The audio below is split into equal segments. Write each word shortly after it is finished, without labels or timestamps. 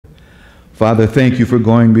Father, thank you for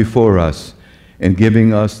going before us and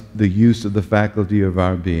giving us the use of the faculty of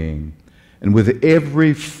our being. And with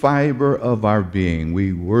every fiber of our being,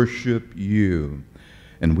 we worship you.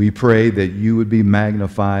 And we pray that you would be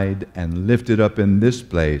magnified and lifted up in this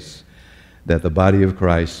place, that the body of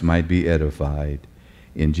Christ might be edified.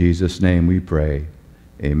 In Jesus' name we pray.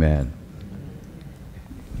 Amen.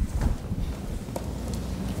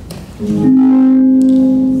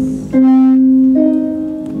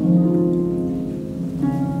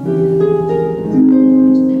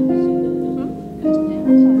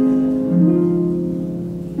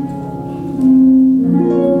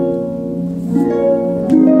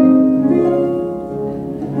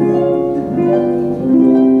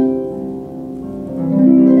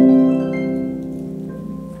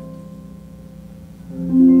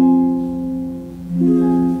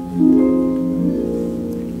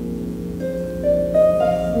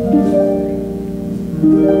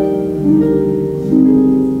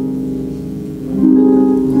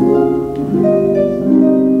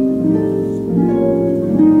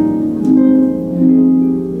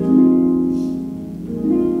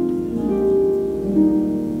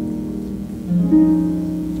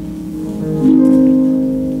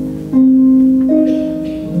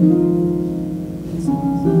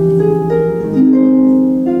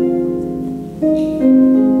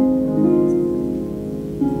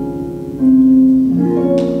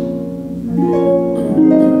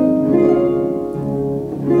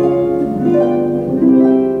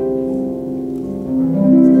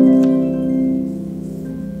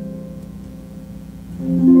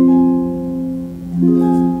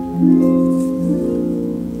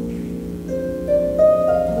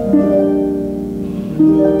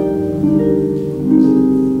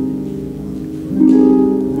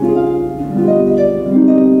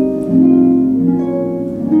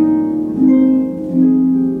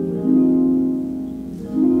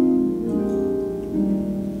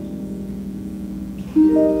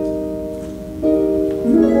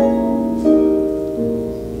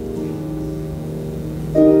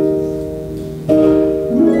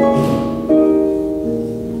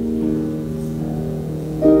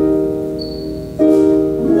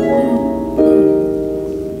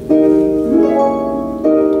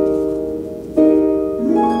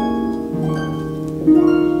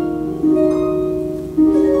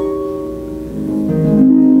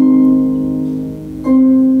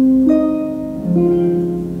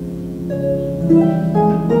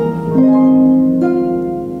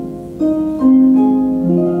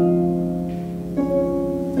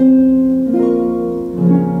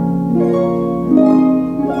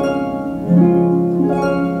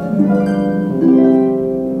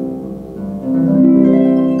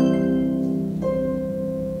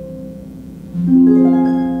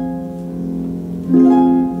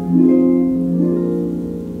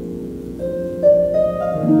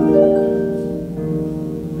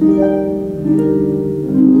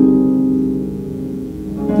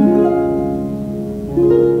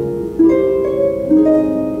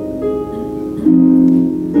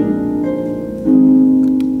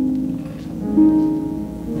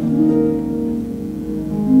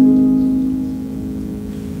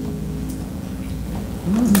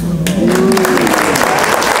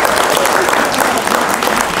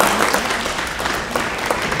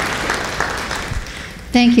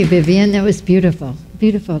 Thank you, Vivian. That was beautiful.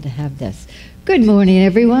 Beautiful to have this. Good morning,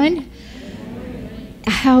 everyone.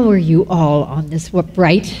 How are you all on this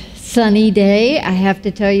bright, sunny day? I have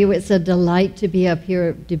to tell you, it's a delight to be up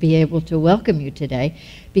here to be able to welcome you today,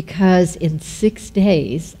 because in 6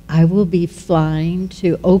 days, I will be flying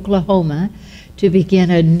to Oklahoma to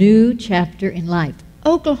begin a new chapter in life.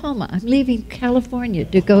 Oklahoma. I'm leaving California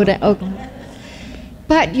to go to Oklahoma.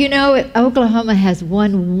 But you know, Oklahoma has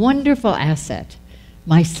one wonderful asset.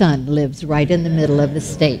 My son lives right in the middle of the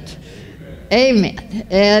state. Amen.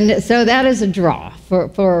 And so that is a draw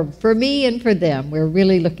for me and for them. We're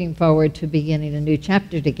really looking forward to beginning a new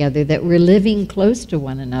chapter together, that we're living close to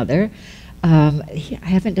one another. I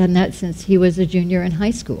haven't done that since he was a junior in high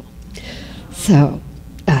school. So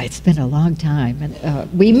it's been a long time.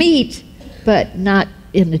 And we meet, but not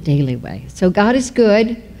in a daily way. So God is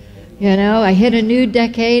good. You know, I hit a new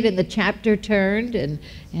decade and the chapter turned, and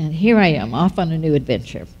here I am, off on a new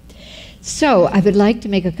adventure. So I would like to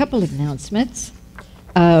make a couple of announcements.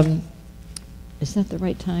 Is that the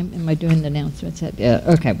right time? Am I doing the announcements?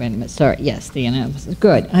 Okay, wait a minute. Sorry. Yes, the announcements.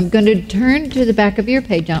 Good. I'm going to turn to the back of your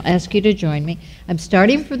page. I'll ask you to join me. I'm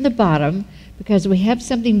starting from the bottom because we have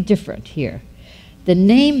something different here. The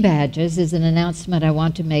name badges is an announcement I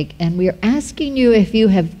want to make, and we're asking you if you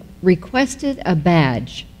have requested a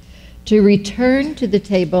badge to return to the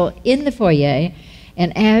table in the foyer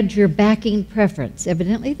and add your backing preference.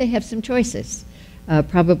 Evidently, they have some choices.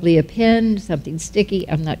 Probably a pen, something sticky.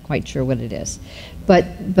 I'm not quite sure what it is. But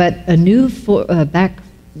a new back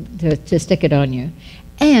to stick it on you.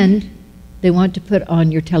 And they want to put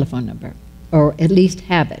on your telephone number, or at least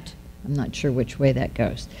have it. I'm not sure which way that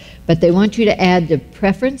goes. But they want you to add the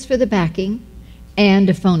preference for the backing and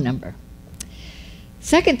a phone number.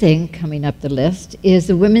 Second thing coming up the list is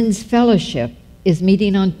the Women's Fellowship is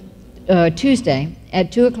meeting on Tuesday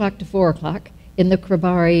at 2 o'clock to 4 o'clock in the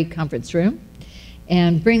Krabari conference room.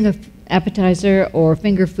 And bring an appetizer or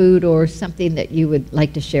finger food or something that you would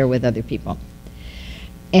like to share with other people.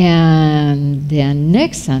 And then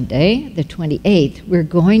next Sunday, the 28th, we're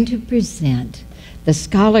going to present the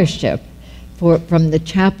scholarship from the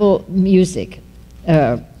Chapel Music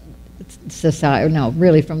Society, no,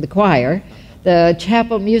 really from the choir, the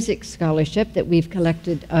Chapel Music Scholarship that we've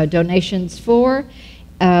collected donations for.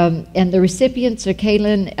 And the recipients are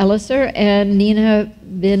Kaylin Elliser and Nina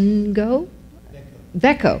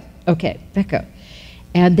Vecco. Okay, Vecco.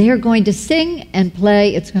 And they're going to sing and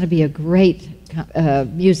play. It's going to be a great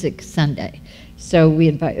music Sunday. So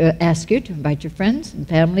we ask you to invite your friends and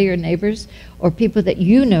family or neighbors or people that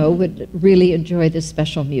you know would really enjoy this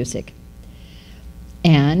special music.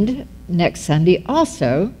 And next Sunday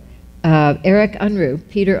also, Eric Unruh,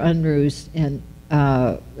 Peter Unruh's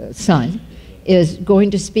son, is going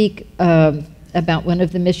to speak about one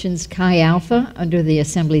of the missions, Chi Alpha, under the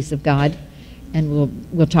Assemblies of God. And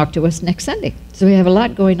we'll talk to us next Sunday. So we have a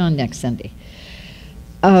lot going on next Sunday.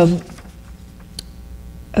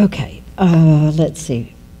 Okay, let's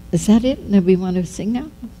see. Is that it? Do we want to sing now?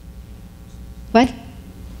 What?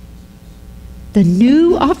 The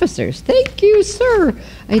new officers. Thank you, sir.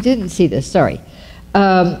 I didn't see this, sorry.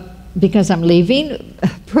 Because I'm leaving,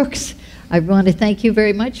 Brooks, I want to thank you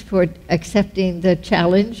very much for accepting the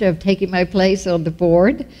challenge of taking my place on the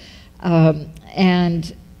board.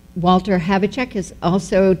 And Walter Havacek has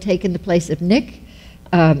also taken the place of Nick.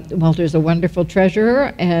 Walter's a wonderful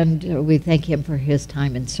treasurer, and we thank him for his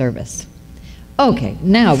time and service. Okay,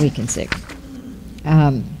 now we can sing.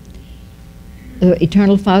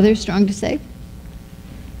 Eternal Father, strong to save?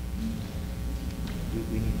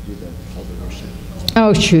 We need to do the call to worship.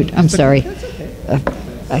 Oh, shoot, I'm sorry. That's okay.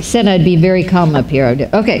 I said I'd be very calm up here.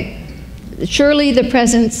 Okay. Surely the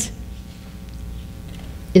presence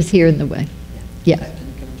is here in the way. Yeah.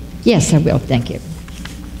 Yes, I will. Thank you.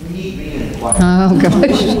 Oh,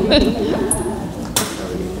 gosh.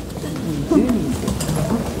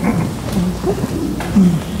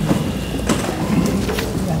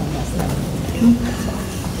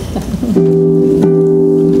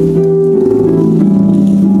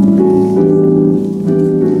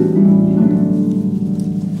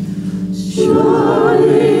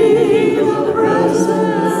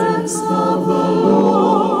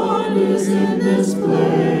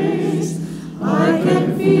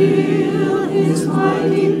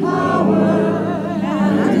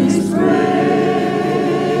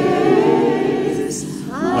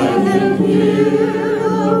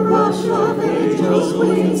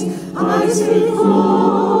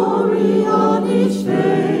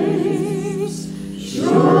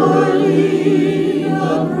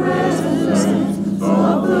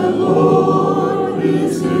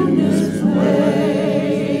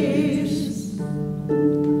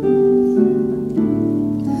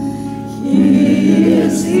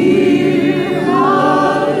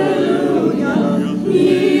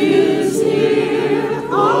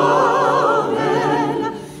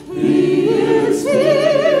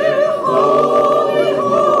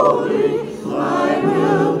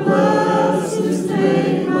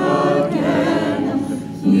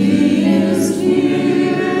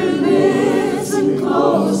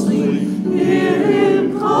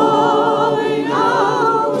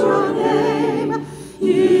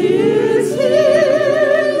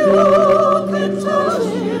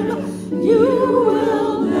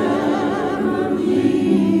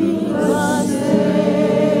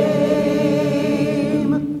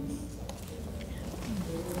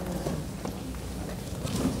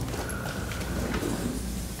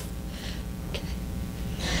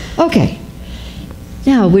 Okay.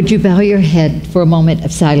 Now, would you bow your head for a moment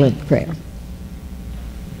of silent prayer?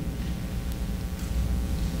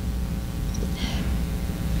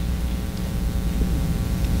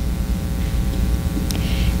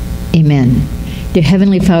 Amen. Dear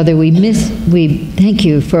Heavenly Father, we thank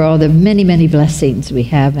you for all the many, many blessings we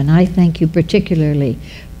have, and I thank you particularly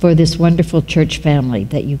for this wonderful church family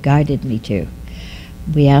that you guided me to.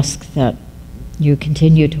 We ask that you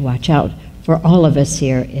continue to watch out for for all of us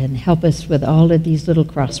here and help us with all of these little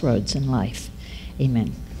crossroads in life.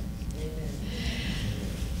 Amen.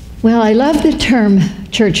 Well, I love the term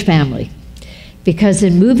church family because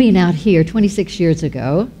in moving out here 26 years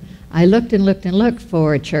ago, I looked and looked and looked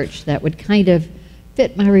for a church that would kind of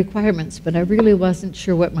fit my requirements, but I really wasn't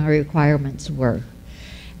sure what my requirements were.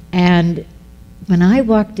 And when I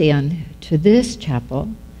walked in to this chapel,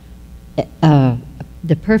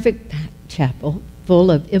 the perfect chapel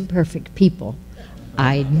full of imperfect people,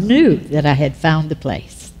 I knew that I had found the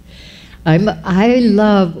place. I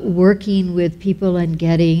love working with people and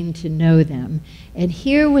getting to know them. And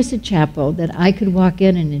here was a chapel that I could walk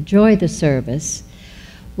in and enjoy the service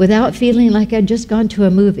without feeling like I'd just gone to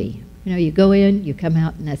a movie. You know, you go in, you come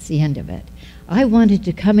out, and that's the end of it. I wanted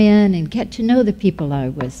to come in and get to know the people I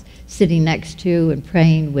was sitting next to and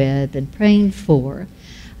praying with and praying for.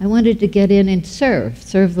 I wanted to get in and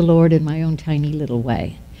serve the Lord in my own tiny little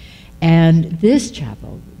way. And this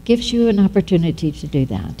chapel gives you an opportunity to do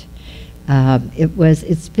that.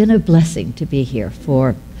 It's been a blessing to be here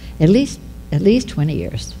for at least 20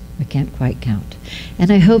 years. I can't quite count. And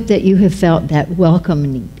I hope that you have felt that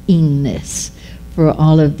welcomingness for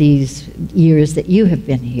all of these years that you have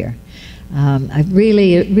been here. I've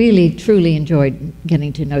really, truly enjoyed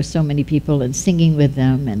getting to know so many people and singing with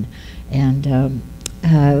them and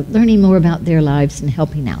learning more about their lives and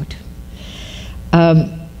helping out.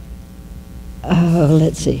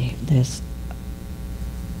 Let's see this.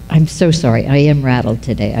 I'm so sorry. I am rattled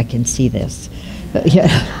today. I can see this. Yeah.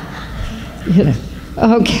 You know.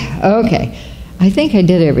 Okay. I think I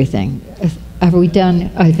did everything. Are we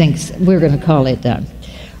done? I think we're going to call it done.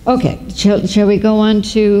 Okay. Shall we go on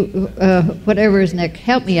to whatever is next?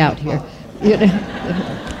 Help me out here. You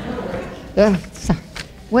know. Sorry.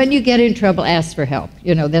 When you get in trouble, ask for help.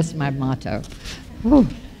 You know, that's my motto. Whew.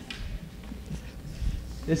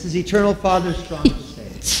 This is Eternal Father's strongest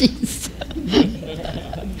faith. Jeez.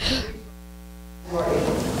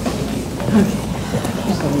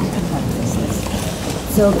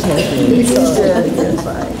 It's okay. It's good. You're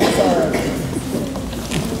fine. Sorry.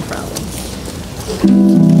 No problem.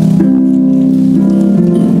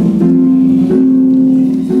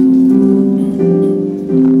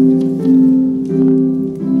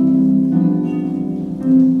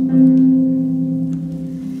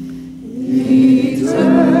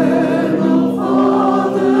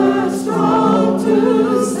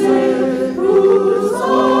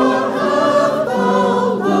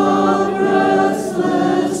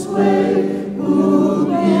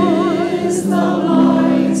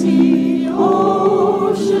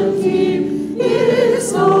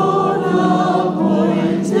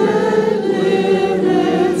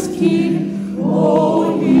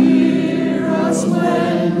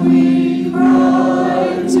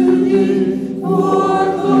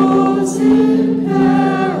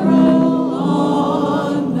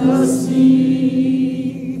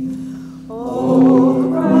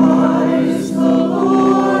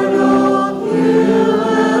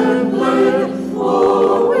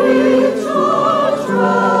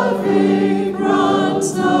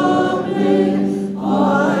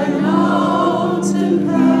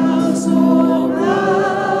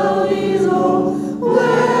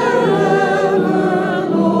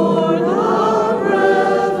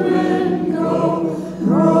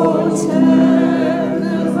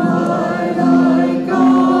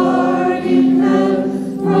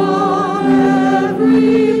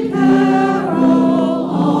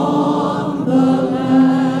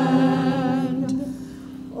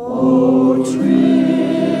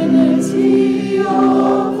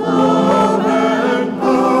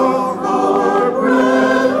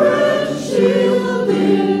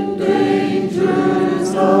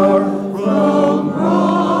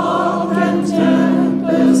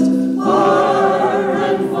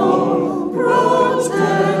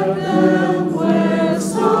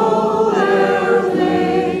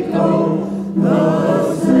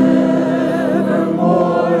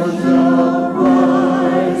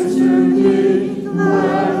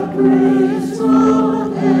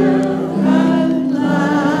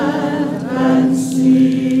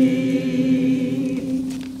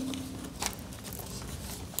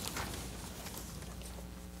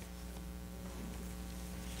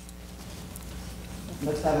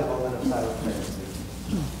 Let's have a moment of silent prayer.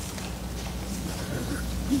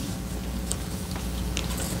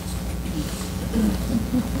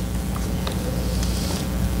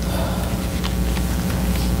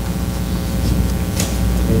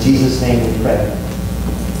 In Jesus' name we pray.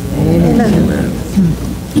 Amen.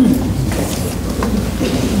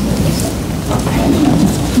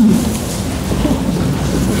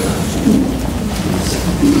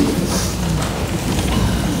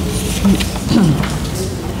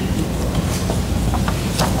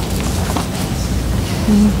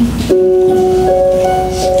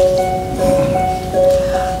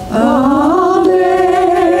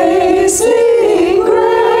 Amazing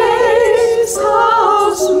grace,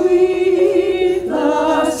 how sweet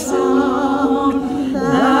the sound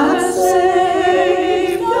that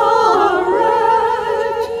saved a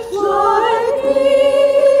wretch like me.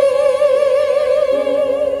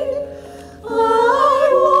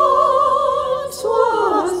 I once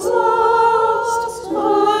was lost,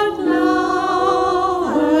 but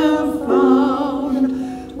now am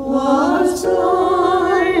found. Was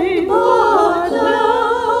blind, but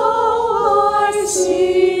now I see.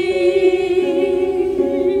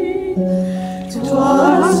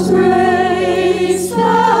 'Twas grace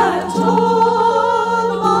that taught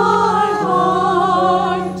my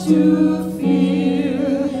heart to fear,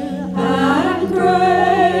 and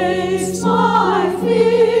grace my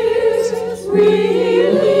fears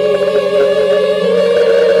relieved.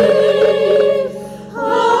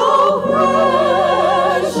 How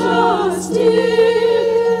precious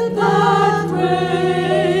did that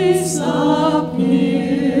grace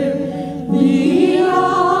appear the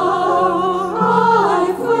hour I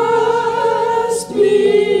first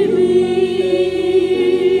believed.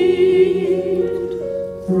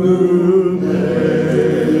 Through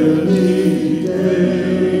many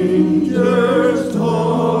dangers,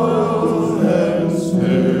 toils, and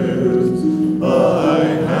snares, I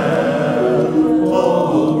have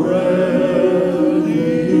already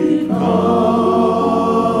come.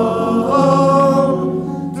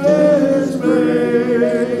 This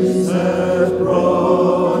grace has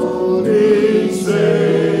brought me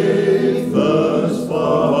safe thus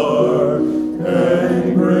far,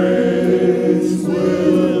 and grace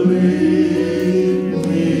will lead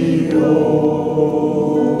me home.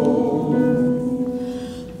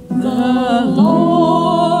 The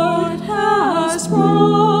Lord has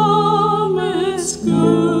promised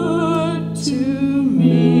good to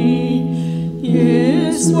me.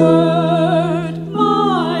 His word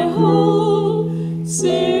my hope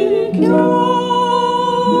secures.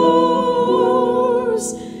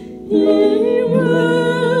 He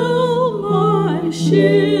will my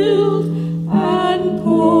shield and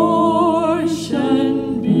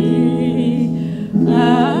portion be,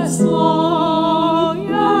 as long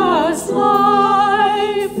as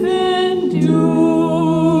life endures.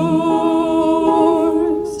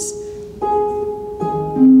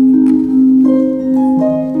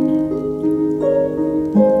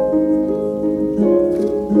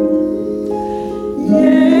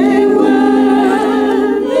 Yea,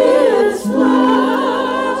 when this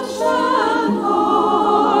flesh and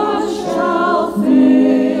heart shall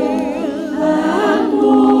fail, and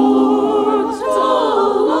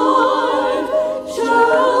mortal life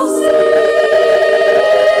shall cease,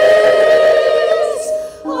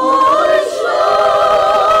 I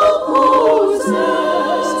shall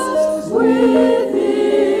possess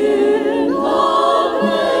within the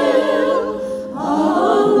veil a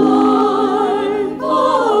life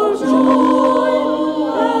of joy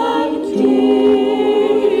and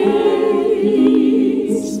peace.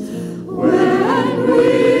 When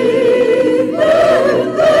we've been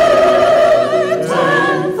there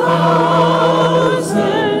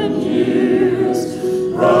 10,000 years,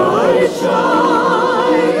 bright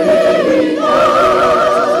shining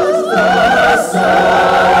as the sun,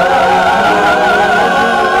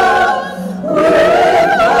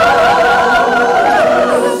 without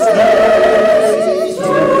mistakes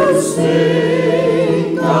to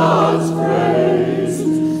sing God's praise.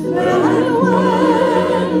 And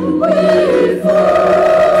when we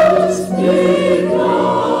first begun,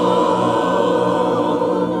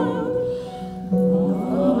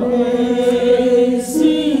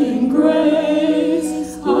 amazing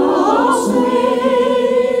grace, how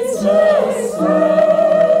sweet His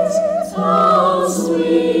grace, how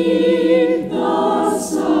sweet the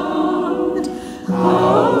sound,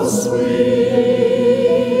 how sweet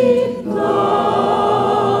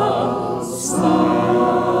the sound.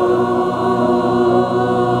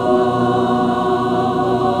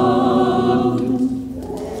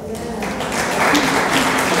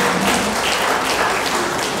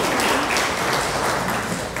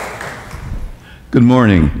 Good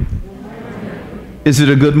morning. Is it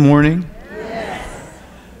a good morning?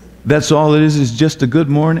 That's all it is just a good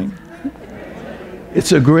morning?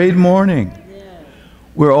 It's a great morning.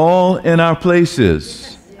 We're all in our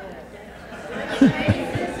places.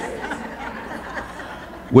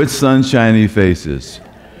 With sunshiny faces.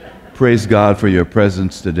 Praise God for your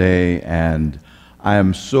presence today, and I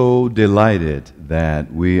am so delighted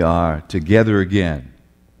that we are together again.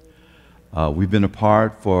 We've been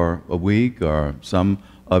apart for a week or some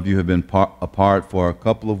of you have been apart for a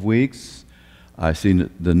couple of weeks. I see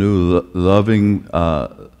the new loving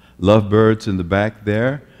lovebirds in the back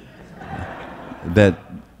there that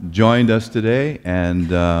joined us today,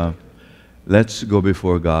 and let's go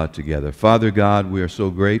before God together. Father God, we are so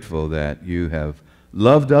grateful that you have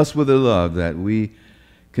loved us with a love that we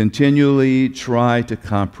continually try to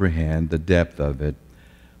comprehend the depth of it.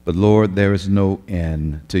 But Lord, there is no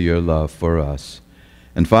end to your love for us.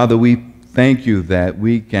 And Father, we thank you that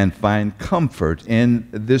we can find comfort in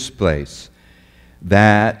this place,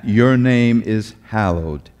 that your name is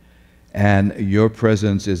hallowed, and your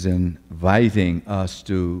presence is inviting us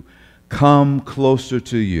to come closer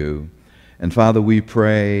to you. And Father, we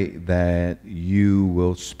pray that you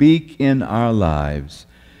will speak in our lives.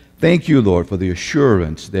 Thank you, Lord, for the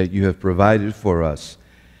assurance that you have provided for us,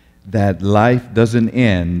 that life doesn't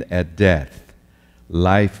end at death.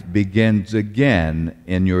 Life begins again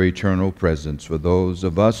in your eternal presence for those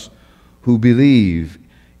of us who believe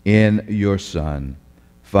in your Son.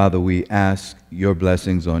 Father, we ask your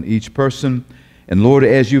blessings on each person. And Lord,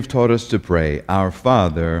 as you've taught us to pray, our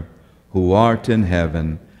Father, who art in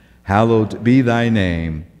heaven, hallowed be thy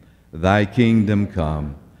name. Thy kingdom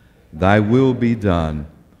come. Thy will be done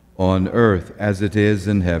on earth as it is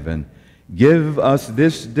in heaven. Give us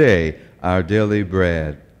this day our daily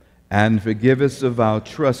bread, and forgive us of our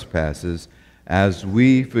trespasses as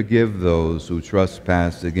we forgive those who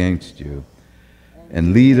trespass against you.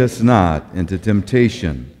 And lead us not into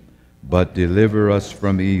temptation, but deliver us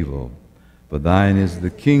from evil. For thine is the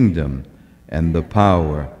kingdom, and the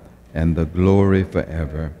power, and the glory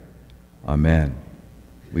forever. Amen.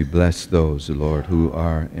 We bless those, Lord, who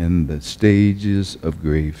are in the stages of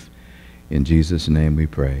grief. In Jesus' name we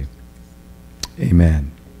pray.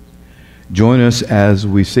 Amen. Join us as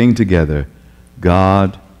we sing together,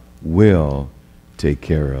 God will take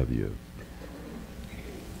care of you.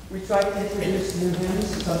 We try to introduce new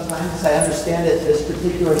hymns sometimes. I understand that this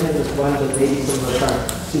particular hymn is one that maybe some of us aren't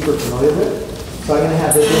super familiar with. So I'm going to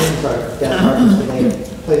have the hymns, our guest artist today,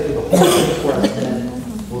 play through the whole thing for us, and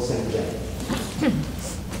then we'll sing together.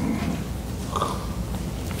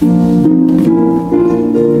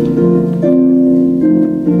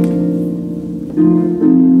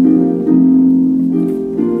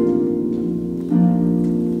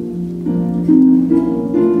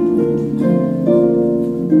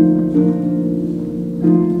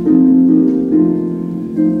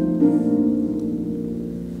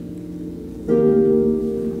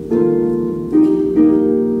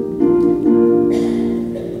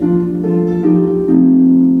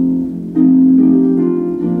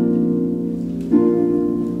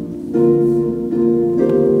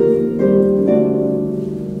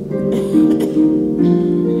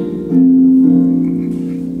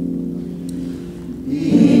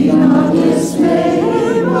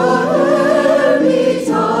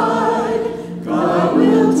 God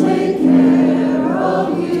will take care.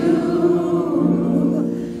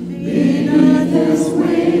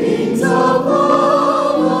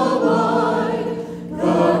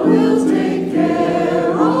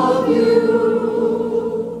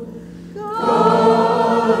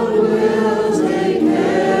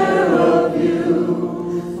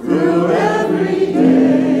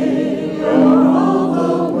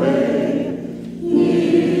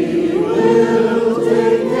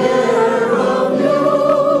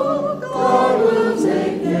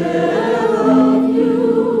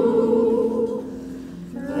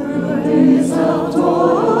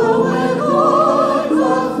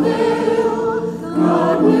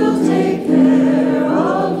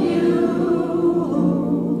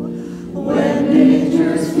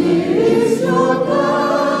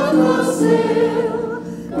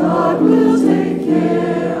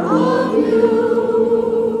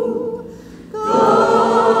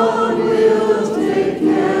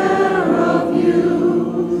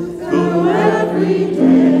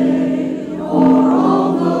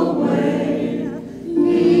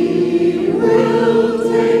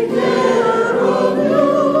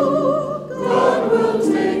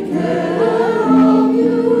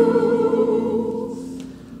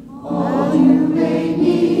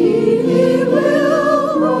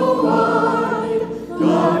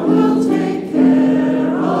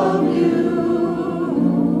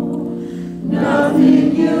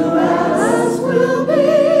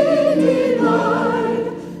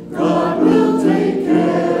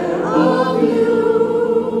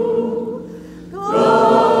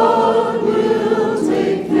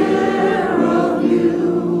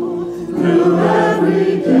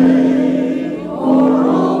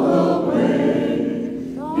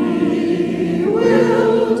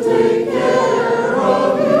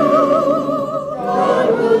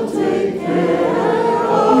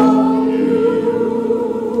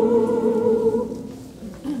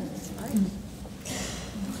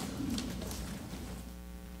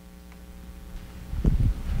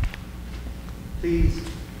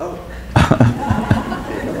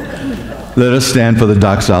 Let us stand for the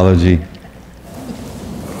doxology.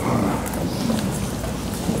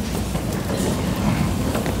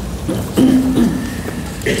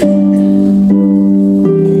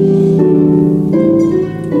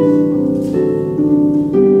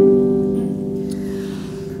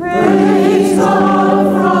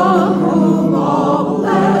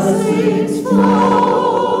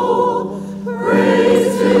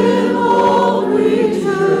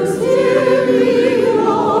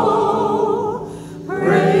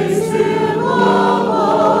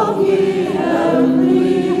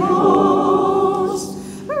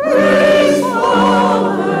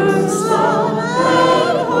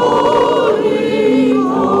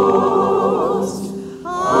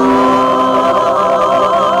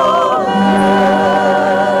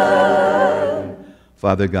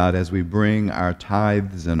 Father God, as we bring our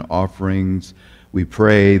tithes and offerings, we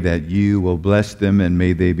pray that you will bless them and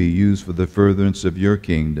may they be used for the furtherance of your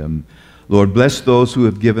kingdom. Lord, bless those who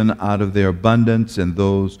have given out of their abundance and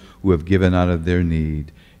those who have given out of their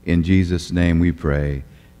need. In Jesus' name we pray.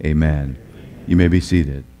 Amen. You may be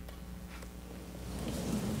seated.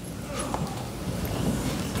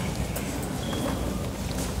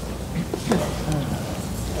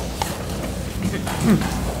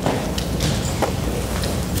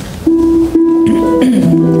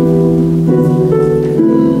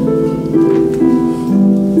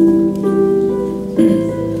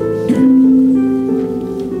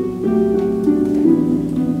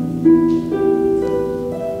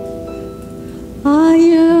 I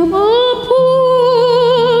am a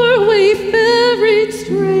poor, wayfaring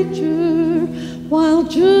stranger, while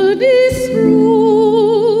journeys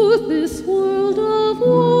through this world of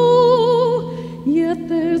woe. Yet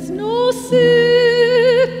there's no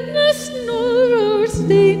sickness nor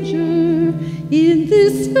danger in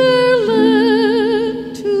this fair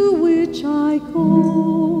land to which I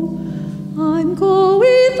go. I'm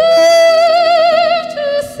going there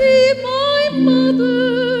to see my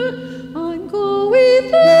mother. I'm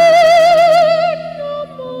going there no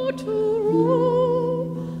more to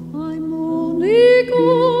roam. I'm only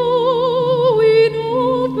going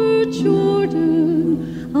over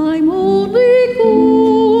Jordan. I'm only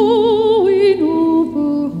going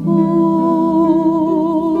over home.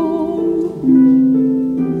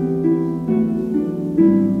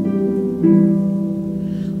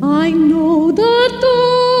 I know that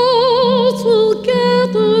those will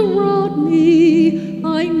gather round me.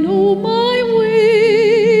 I know my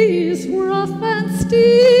way is rough and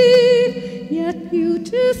steep, yet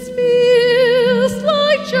beauteous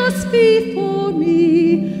lie just before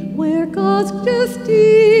me, where God's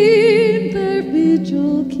destined their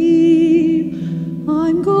vigil keep.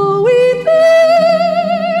 I'm going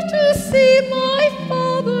there to see my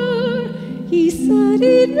Father. He said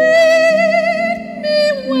he'd meet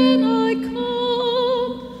me when I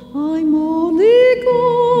come. I'm only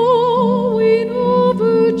going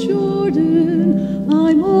over Jordan.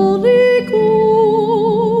 I'm only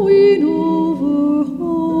going over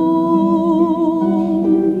home.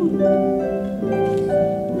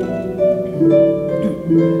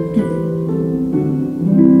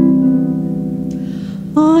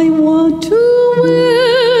 I want to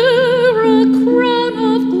wear a crown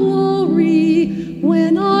of glory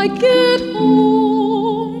when I get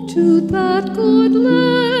home to that good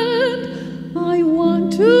land. I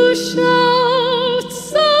want to shout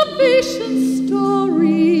salvation's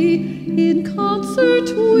story in concert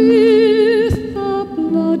with the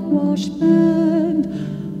blood-washed band.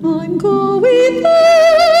 I'm going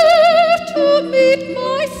there to meet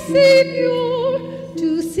my Savior,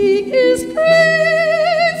 to sing his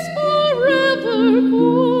praise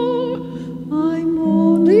forevermore. I'm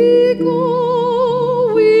only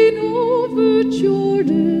going over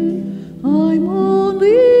Jordan. I'm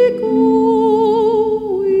only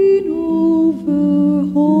going over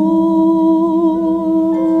home.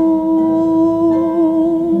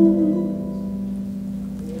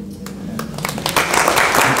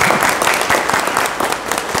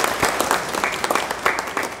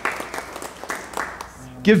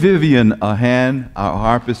 Give Vivian a hand, our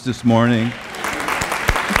harpist this morning.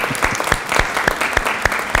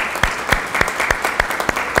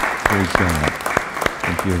 Praise God.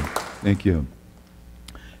 Thank you. Thank you.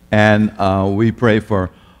 And we pray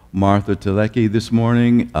for Martha Telecki this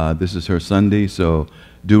morning. This is her Sunday, so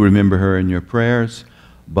do remember her in your prayers.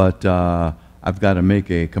 But I've got to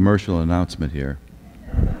make a commercial announcement here.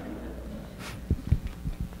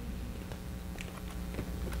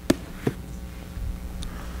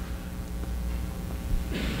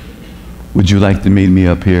 Would you like to meet me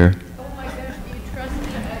up here? Oh my gosh, do you trust me?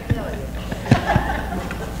 I know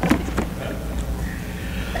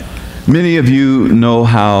it. Many of you know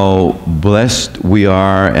how blessed we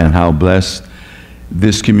are and how blessed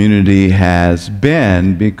this community has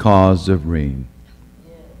been because of Reen.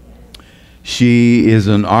 She is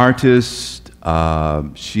an artist.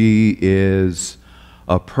 She is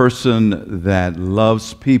a person that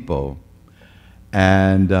loves people,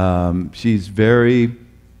 and she's very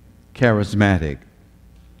charismatic.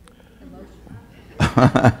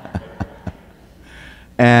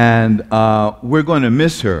 And we're going to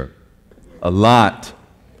miss her a lot.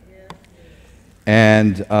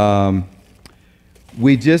 And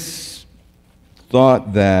we just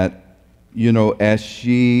thought that, you know, as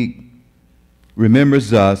she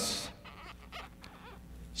remembers us,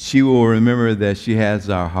 she will remember that she has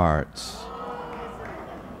our hearts.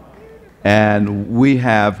 And we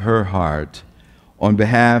have her heart. On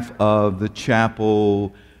behalf of the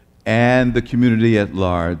chapel and the community at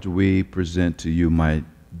large, we present to you, my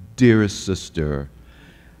dearest sister,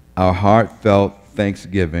 our heartfelt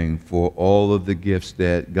thanksgiving for all of the gifts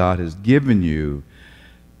that God has given you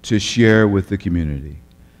to share with the community.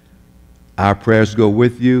 Our prayers go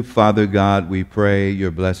with you. Father God, we pray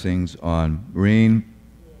your blessings on Reen.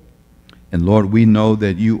 And Lord, we know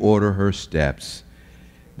that you order her steps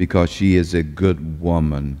because she is a good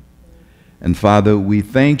woman. And Father, we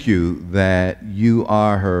thank you that you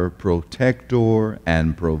are her protector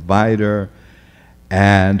and provider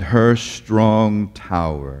and her strong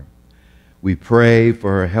tower. We pray for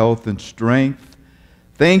her health and strength.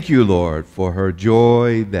 Thank you, Lord, for her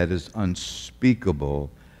joy that is unspeakable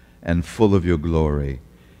and full of your glory.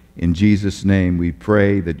 In Jesus' name, we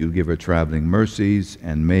pray that you'll give her traveling mercies,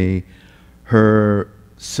 and may her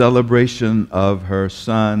celebration of her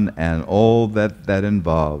son and all that that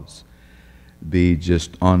involves be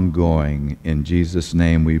just ongoing. In Jesus'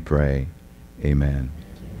 name we pray. Amen.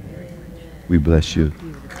 We bless you.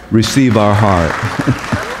 Receive our heart.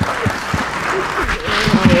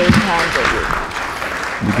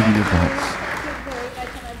 We give you your thanks.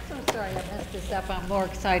 I'm so sorry I messed this up. I'm more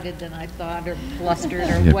excited than I thought, or flustered,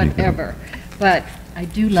 or whatever. But I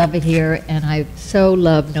do love it here, and I so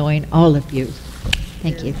love knowing all of you.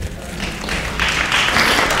 Thank you.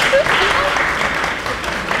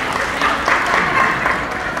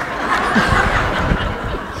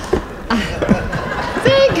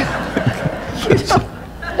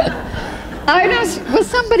 I just, will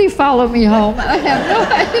somebody follow me home? I have no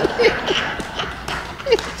idea.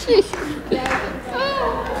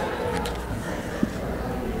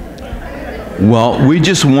 Well, we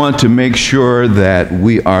just want to make sure that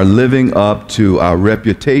we are living up to our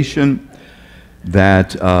reputation,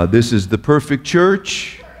 that this is the perfect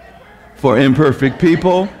church for imperfect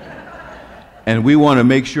people, and we want to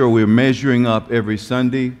make sure we're measuring up every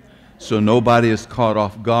Sunday so nobody is caught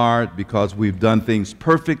off guard because we've done things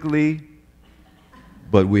perfectly,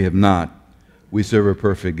 but we have not. We serve a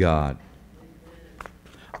perfect God.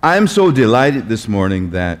 I am so delighted this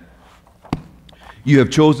morning that you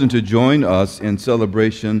have chosen to join us in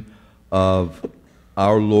celebration of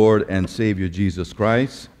our Lord and Savior Jesus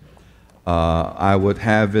Christ. I would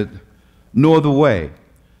have it no other way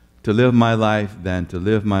to live my life than to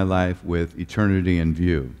live my life with eternity in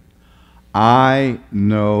view. I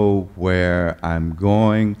know where I'm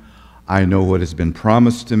going. I know what has been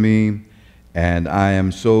promised to me. And I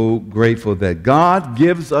am so grateful that God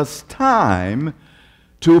gives us time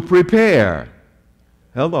to prepare.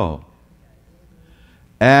 Hello.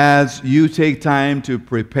 As you take time to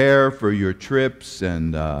prepare for your trips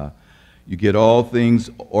and you get all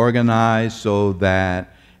things organized so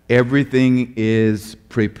that everything is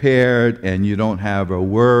prepared and you don't have a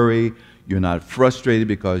worry, you're not frustrated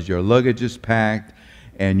because your luggage is packed,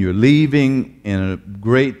 and you're leaving in a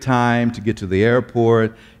great time to get to the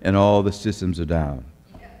airport and all the systems are down.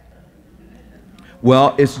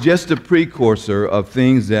 Well, it's just a precursor of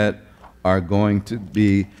things that are going to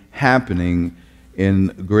be happening in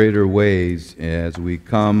greater ways as we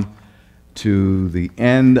come to the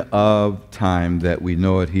end of time that we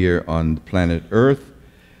know it here on planet Earth.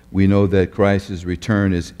 We know that Christ's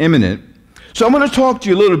return is imminent. So I'm going to talk to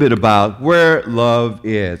you a little bit about where love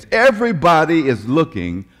is. Everybody is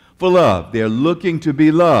looking for love. They're looking to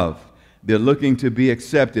be loved. They're looking to be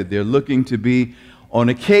accepted. They're looking to be, on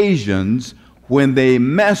occasions, when they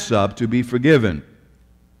mess up, to be forgiven.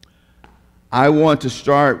 I want to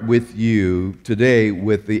start with you today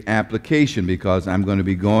with the application because I'm going to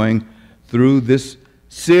be going through this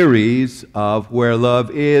series of where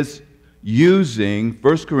love is using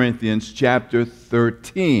 1 Corinthians chapter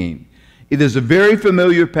 13. It is a very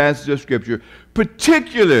familiar passage of Scripture,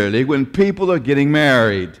 particularly when people are getting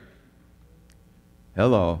married.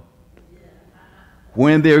 Hello.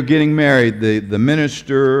 When they're getting married, the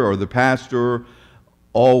minister or the pastor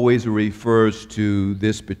always refers to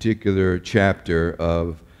this particular chapter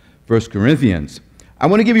of 1 Corinthians. I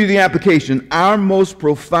want to give you the application. Our most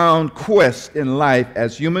profound quest in life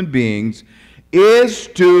as human beings is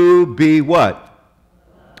to be what?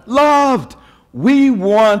 Loved. We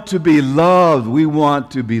want to be loved. We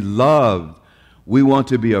want to be loved. We want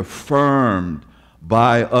to be affirmed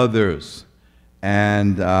by others.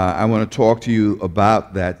 And I want to talk to you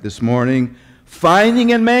about that this morning.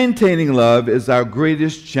 Finding and maintaining love is our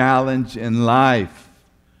greatest challenge in life.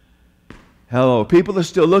 Hello, people are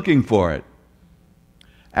still looking for it.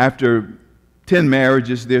 After 10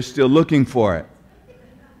 marriages, they're still looking for it.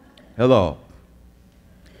 Hello.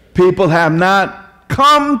 People have not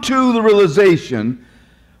come to the realization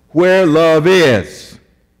where love is.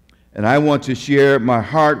 And I want to share my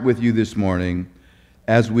heart with you this morning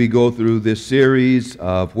as we go through this series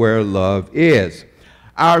of where love is.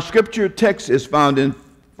 Our scripture text is found in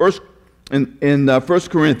 1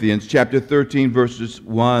 Corinthians chapter 13, verses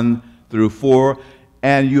 1 through 4.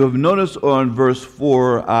 And you have noticed on verse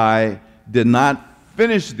 4, I did not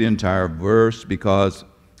finish the entire verse because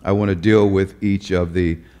I want to deal with each of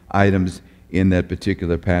the items in that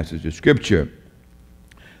particular passage of scripture.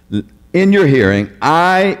 In your hearing,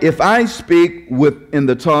 if I speak in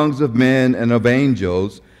the tongues of men and of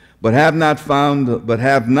angels, but have not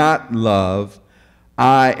love,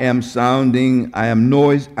 I am a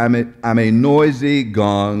noisy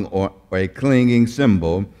gong or a clanging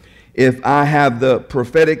cymbal. If I have the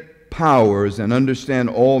prophetic powers and understand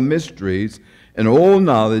all mysteries and all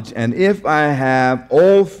knowledge, and if I have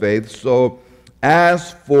all faith so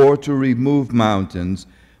as for to remove mountains,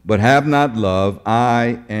 but have not love,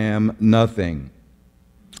 I am nothing.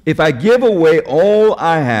 If I give away all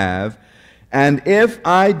I have, and if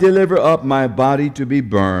I deliver up my body to be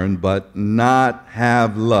burned, but not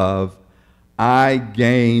have love, I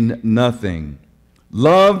gain nothing.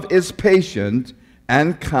 Love is patient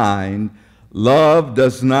and kind. Love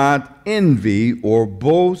does not envy or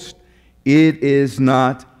boast. It is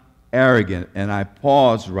not arrogant. And I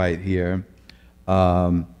pause right here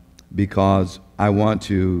because I want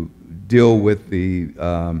to deal with the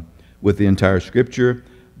entire scripture,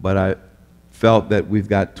 but I felt that we've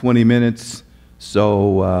got 20 minutes,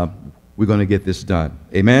 so we're going to get this done.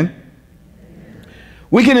 Amen?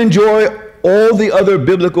 We can enjoy all the other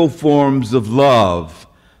biblical forms of love,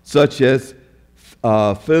 such as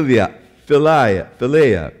philia,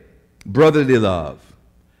 brotherly love,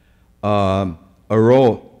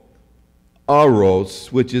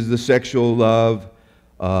 eros, which is the sexual love,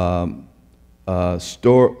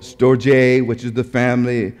 storge, which is the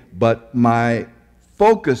family, but my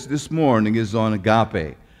focus this morning is on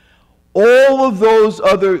agape. All of those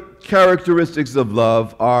other characteristics of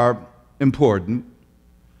love are important,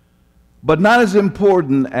 but not as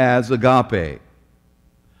important as agape.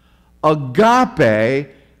 Agape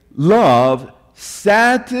love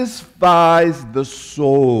satisfies the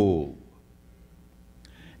soul.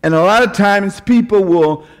 And a lot of times people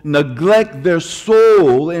will neglect their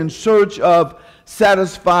soul in search of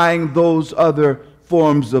satisfying those other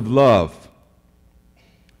forms of love.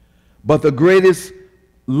 But the greatest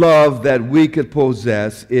love that we could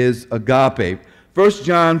possess is agape. 1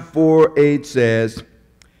 John 4:8 says,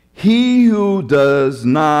 "He who does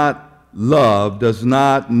not love does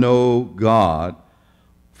not know God,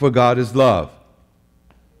 for God is love."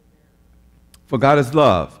 For God is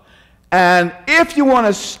love. And if you want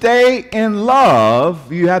to stay in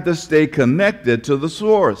love, you have to stay connected to the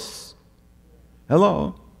source.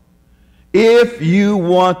 Hello? If you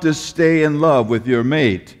want to stay in love with your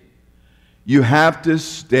mate, you have to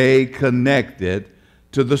stay connected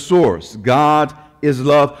to the source. God is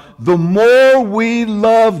love. The more we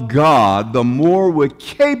love God, the more we're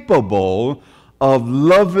capable of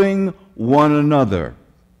loving one another.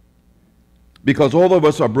 Because all of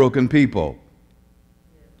us are broken people.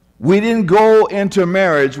 We didn't go into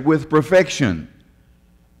marriage with perfection.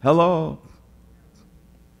 Hello?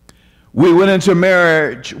 We went into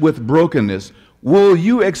marriage with brokenness. Will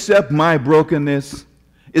you accept my brokenness?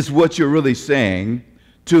 Is what you're really saying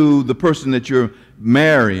to the person that you're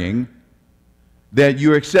marrying, that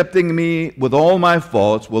you're accepting me with all my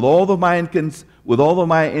faults, with all of my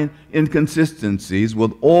inconsistencies,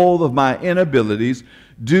 with all of my inabilities.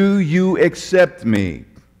 Do you accept me?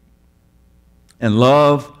 And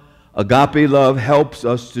love, agape love, helps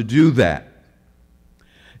us to do that.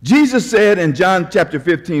 Jesus said in John chapter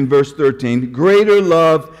 15, verse 13, "Greater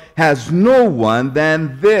love has no one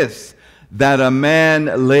than this, that a man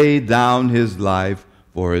lay down his life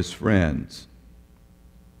for his friends."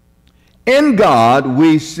 In God,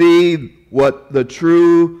 we see what the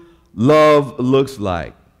true love looks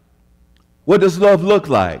like. What does love look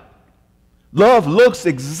like? Love looks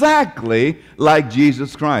exactly like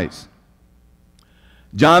Jesus Christ.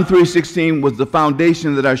 John 3:16 was the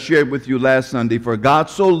foundation that I shared with you last Sunday. For God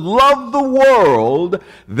so loved the world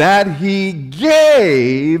that he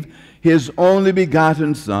gave his only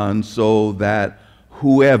begotten Son, so that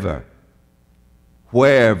whoever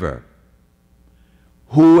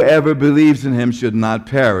believes in him should not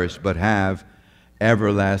perish, but have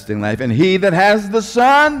everlasting life. And he that has the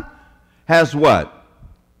Son has what?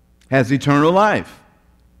 Has eternal life.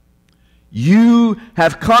 You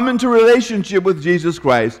have come into relationship with Jesus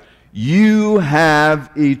Christ. You have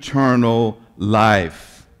eternal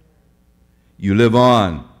life. You live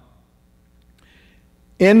on.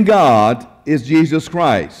 In God is Jesus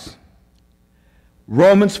Christ.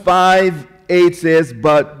 Romans 5:8 says,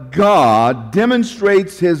 but God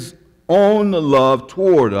demonstrates his own love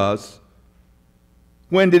toward us.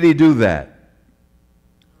 When did he do that?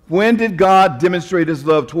 When did God demonstrate his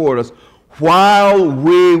love toward us? While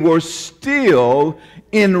we were still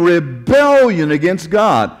in rebellion against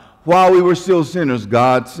God. While we were still sinners,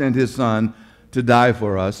 God sent his Son to die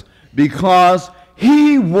for us because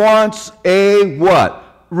he wants a what?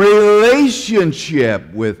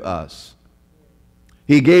 Relationship with us.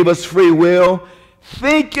 He gave us free will,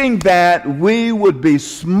 thinking that we would be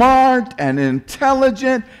smart and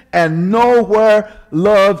intelligent and know where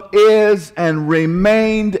love is and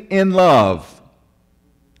remained in love.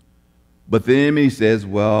 But the enemy says,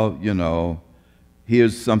 well, you know,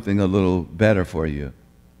 here's something a little better for you.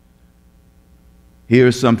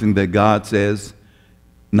 Here's something that God says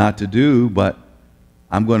not to do, but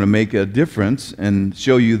I'm going to make a difference and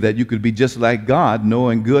show you that you could be just like God,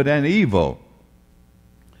 knowing good and evil.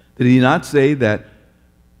 Did he not say that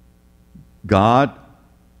God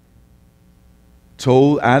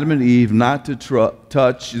told Adam and Eve not to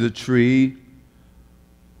touch the tree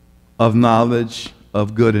of knowledge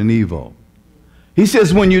of good and evil? He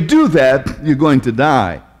says when you do that, you're going to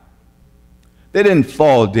die. They didn't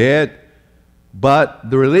fall dead, but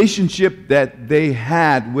the relationship that they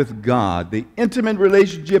had with God, the intimate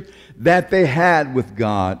relationship that they had with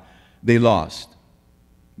God, they lost.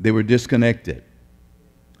 They were disconnected.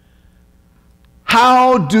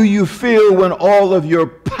 How do you feel when all of your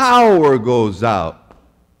power goes out?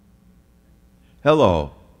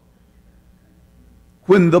 Hello.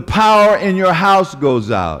 When the power in your house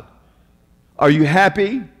goes out, are you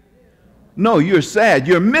happy? No, you're sad.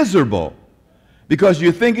 You're miserable because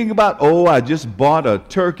you're thinking about, oh, I just bought a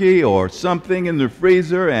turkey or something in the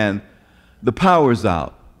freezer and the power's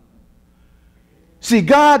out. See,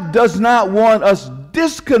 God does not want us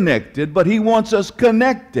disconnected, but he wants us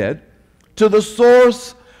connected to the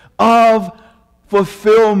source of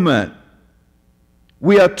fulfillment.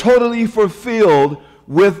 We are totally fulfilled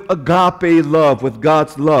with agape love, with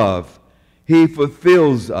God's love. He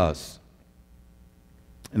fulfills us.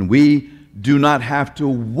 And we do not have to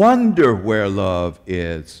wonder where love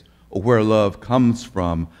is or where love comes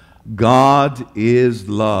from. God is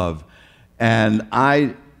love. And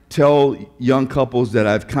I tell young couples that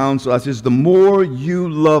I've counseled, I says, the more you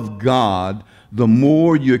love God, the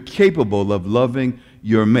more you're capable of loving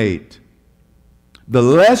your mate. The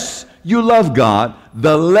less you love God,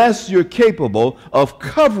 the less you're capable of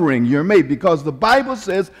covering your mate, because the Bible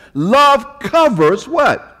says love covers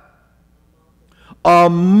what? A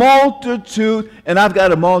multitude, and I've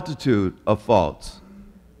got a multitude of faults,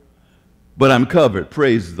 but I'm covered.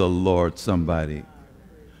 Praise the Lord, somebody.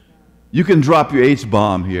 You can drop your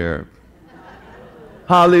H-bomb here.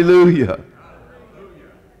 Hallelujah.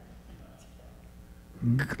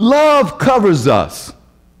 Love covers us.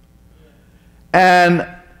 And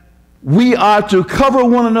we are to cover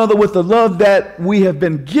one another with the love that we have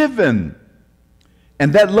been given.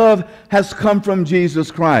 And that love has come from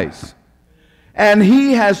Jesus Christ. And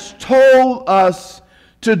he has told us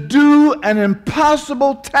to do an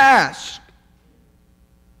impossible task.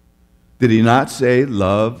 Did he not say,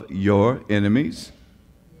 love your enemies?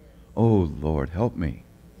 Oh, Lord, help me.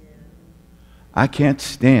 I can't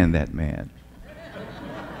stand that man.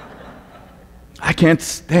 I can't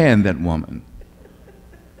stand that woman.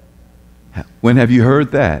 When have you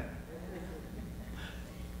heard that?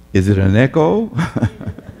 Is it an echo?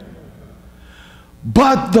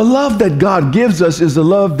 But the love that God gives us is a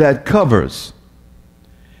love that covers.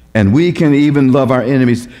 And we can even love our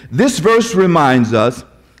enemies. This verse reminds us,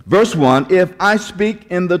 verse 1, if I speak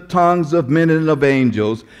in the tongues of men and of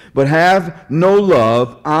angels, but have no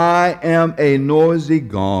love, I am a noisy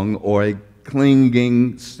gong or a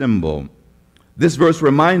clanging cymbal. This verse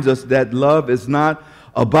reminds us that love is not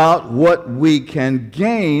about what we can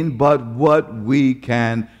gain, but what we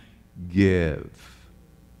can give.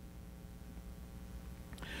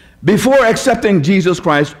 Before accepting Jesus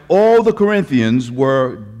Christ, all the Corinthians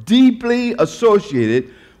were deeply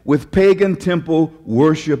associated with pagan temple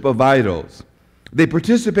worship of idols. They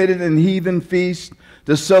participated in heathen feasts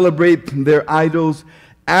to celebrate their idols.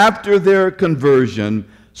 After their conversion,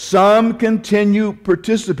 some continue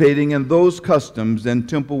participating in those customs and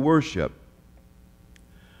temple worship.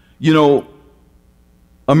 You know,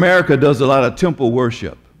 America does a lot of temple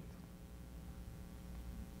worship.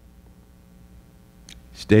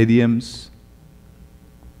 Stadiums,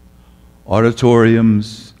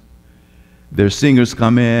 auditoriums, their singers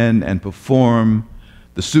come in and perform.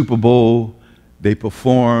 The Super Bowl, they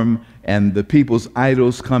perform, and the people's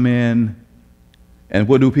idols come in. And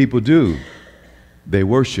what do people do? They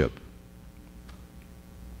worship.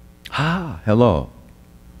 Hello.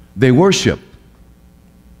 They worship.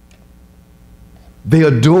 They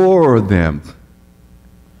adore them.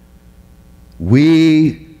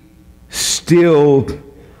 We still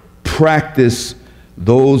practice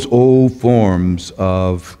those old forms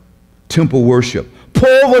of temple worship.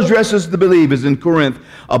 Paul addresses the believers in Corinth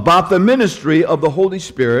about the ministry of the Holy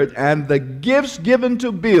Spirit and the gifts given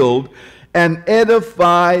to build and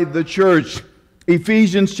edify the church.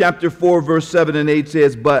 Ephesians chapter 4, verse 7 and 8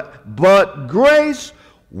 says, But grace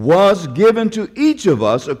was given to each of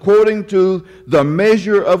us according to the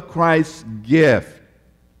measure of Christ's gift.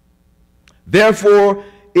 Therefore,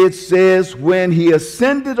 it says, when he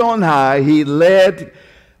ascended on high, he led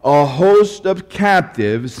a host of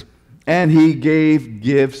captives and he gave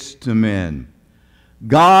gifts to men.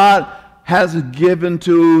 God has given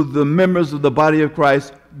to the members of the body of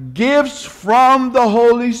Christ gifts from the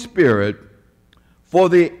Holy Spirit for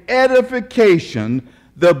the edification,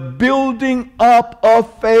 the building up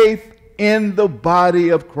of faith in the body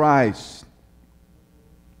of Christ.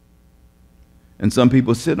 And some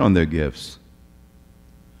people sit on their gifts.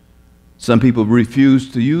 Some people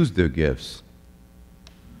refuse to use their gifts.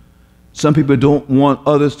 Some people don't want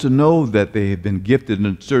others to know that they have been gifted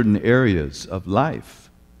in certain areas of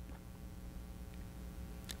life.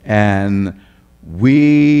 And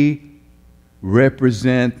we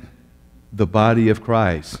represent the body of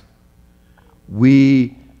Christ.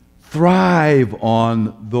 We thrive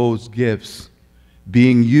on those gifts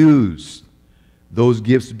being used, those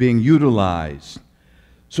gifts being utilized.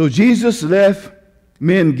 So Jesus left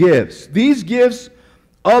men gifts. These gifts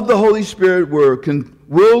of the Holy Spirit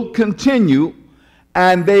will continue,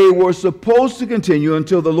 and they were supposed to continue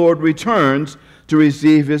until the Lord returns to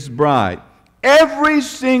receive his bride. Every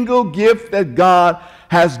single gift that God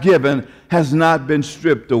has given has not been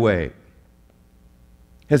stripped away,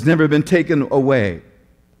 has never been taken away.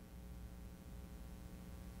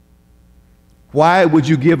 Why would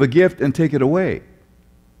you give a gift and take it away?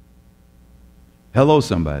 Hello,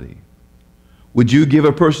 somebody. Would you give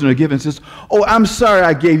a person a gift and says, oh, I'm sorry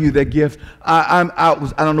I gave you that gift. I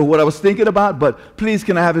don't know what I was thinking about, but please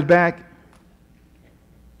can I have it back?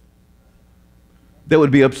 That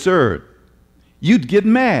would be absurd. You'd get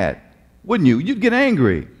mad, wouldn't you? You'd get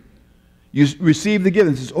angry. You receive the gift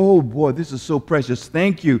and says, oh boy, this is so precious.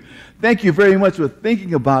 Thank you. Thank you very much for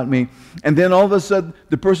thinking about me. And then all of a sudden,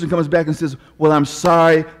 the person comes back and says, well, I'm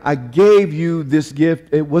sorry I gave you this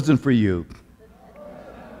gift. It wasn't for you.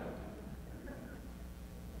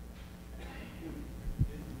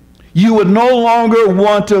 You would no longer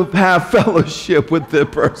want to have fellowship with the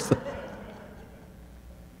person.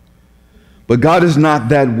 But God is not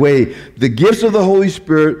that way. The gifts of the Holy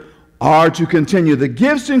Spirit are to continue. The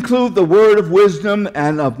gifts include the word of wisdom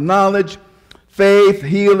and of knowledge, faith,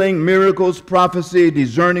 healing, miracles, prophecy,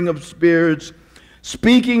 discerning of spirits,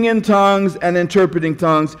 speaking in tongues, and interpreting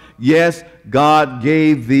tongues. Yes, God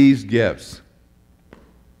gave these gifts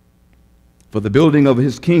for the building of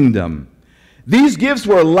his kingdom. These gifts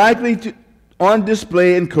were likely on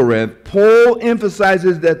display in Corinth. Paul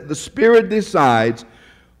emphasizes that the Spirit decides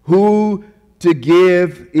who to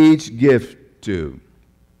give each gift to.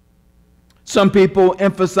 Some people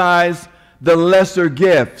emphasize the lesser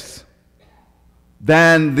gifts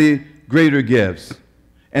than the greater gifts.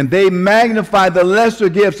 And they magnify the lesser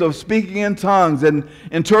gifts of speaking in tongues and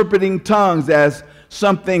interpreting tongues as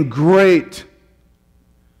something great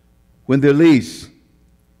when they're least.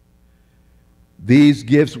 These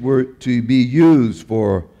gifts were to be used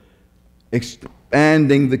for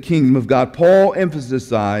expanding the kingdom of God. Paul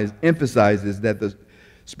emphasizes that the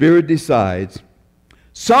Spirit decides.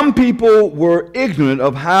 Some people were ignorant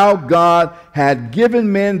of how God had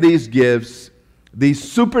given men these gifts,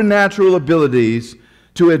 these supernatural abilities,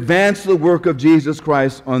 to advance the work of Jesus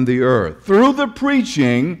Christ on the earth. Through the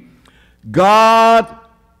preaching, God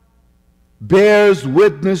bears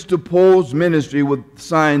witness to Paul's ministry with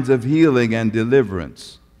signs of healing and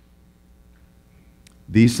deliverance.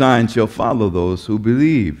 These signs shall follow those who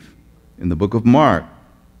believe, in the book of Mark.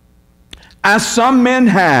 As some men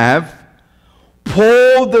have,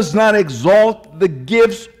 Paul does not exalt the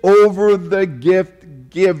gifts over the gift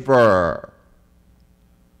giver.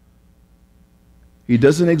 He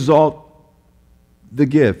doesn't exalt the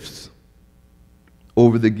gifts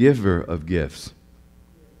over the giver of gifts.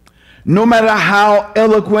 No matter how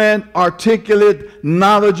eloquent, articulate,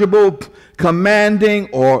 knowledgeable, commanding,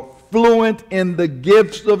 or fluent in the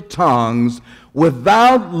gifts of tongues,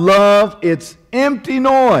 without love, it's empty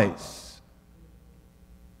noise.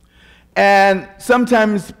 And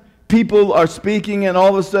sometimes people are speaking and all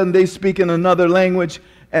of a sudden they speak in another language.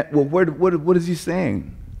 Well, what is he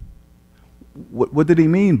saying? What did he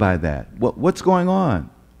mean by that? What's going on?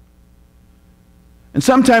 And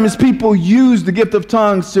sometimes people use the gift of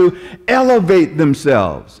tongues to elevate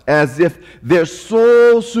themselves as if they're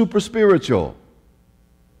so super spiritual.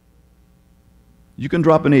 You can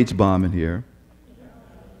drop an H-bomb in here.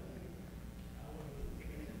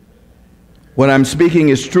 What I'm speaking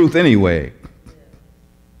is truth anyway.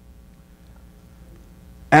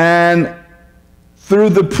 And through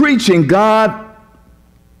the preaching, God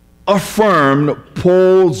affirmed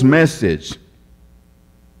Paul's message.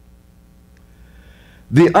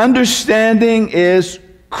 The understanding is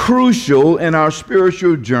crucial in our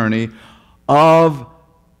spiritual journey of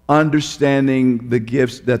understanding the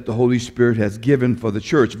gifts that the Holy Spirit has given for the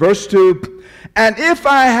church. Verse 2, and if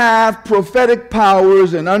I have prophetic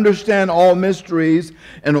powers and understand all mysteries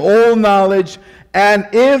and all knowledge, and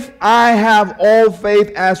if I have all faith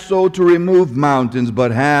as so to remove mountains,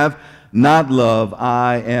 but have not love,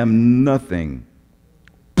 I am nothing.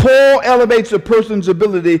 Paul elevates a person's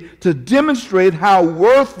ability to demonstrate how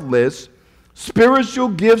worthless spiritual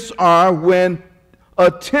gifts are when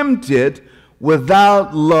attempted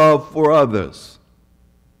without love for others.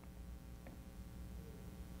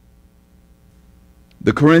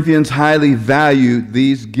 The Corinthians highly valued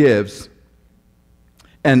these gifts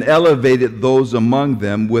and elevated those among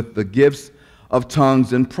them with the gifts of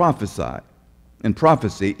tongues and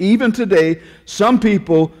prophecy. Even today, some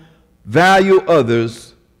people value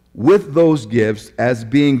others with those gifts as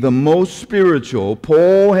being the most spiritual.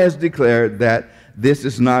 Paul has declared that this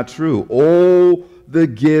is not true. All the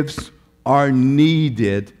gifts are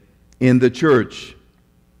needed in the church.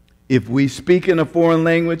 If we speak in a foreign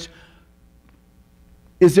language,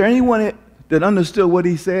 is there anyone that understood what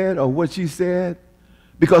he said or what she said?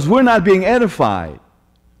 Because we're not being edified.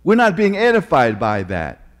 We're not being edified by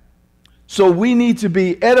that. So we need to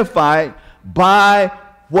be edified by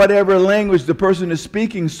whatever language the person is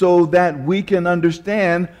speaking so that we can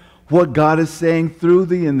understand what God is saying through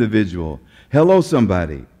the individual. Hello,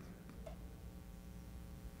 somebody.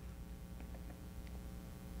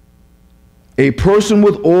 A person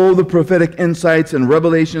with all the prophetic insights and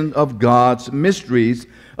revelation of God's mysteries,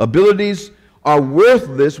 abilities are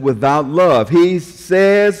worthless without love. He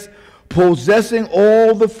says, possessing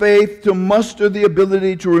all the faith to muster the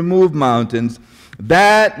ability to remove mountains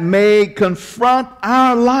that may confront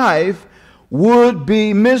our life would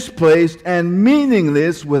be misplaced and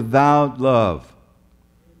meaningless without love.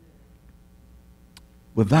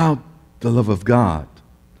 Without the love of God.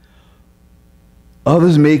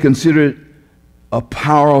 Others may consider you a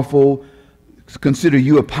powerful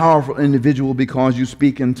individual because you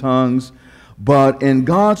speak in tongues, but in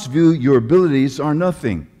God's view, your abilities are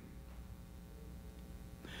nothing.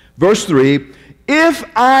 Verse 3, if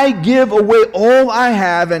I give away all I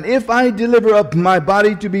have, and if I deliver up my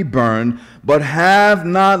body to be burned, but have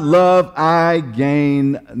not love, I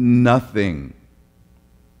gain nothing.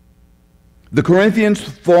 The Corinthians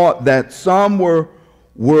thought that some were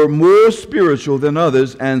more spiritual than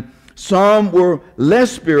others, and some were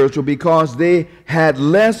less spiritual because they had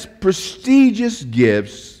less prestigious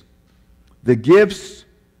gifts. The gifts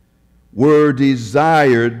were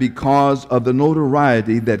desired because of the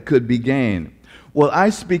notoriety that could be gained. Well, I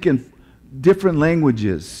speak in different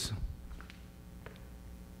languages.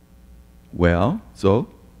 Well, so?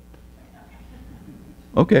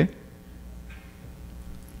 Okay.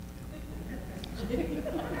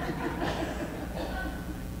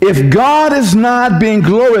 If God is not being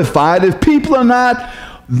glorified, if people are not,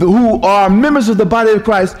 who are members of the body of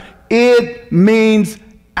Christ, it means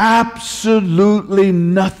absolutely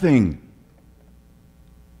nothing.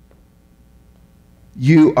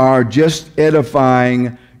 You are just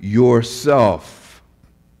edifying yourself.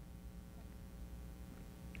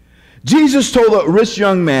 Jesus told a rich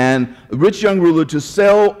young man, a rich young ruler, to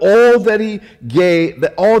sell all that he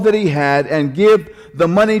had and give the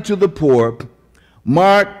money to the poor.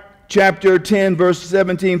 Mark chapter 10, verse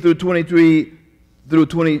 17 through 23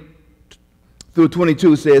 through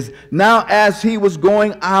 22 says, "Now as he was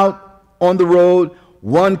going out on the road,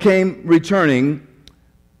 one came returning,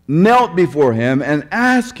 knelt before him, and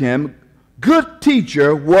asked him, 'Good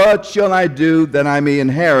teacher, what shall I do that I may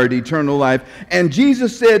inherit eternal life?' And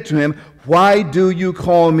Jesus said to him, 'Why do you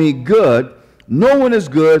call me good? No one is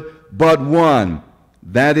good but one,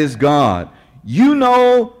 that is God. You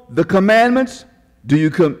know the commandments. Do you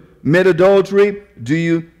commit adultery?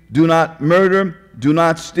 Do not murder? Do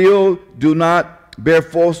not steal? Do not bear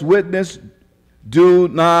false witness? Do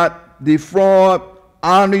not defraud?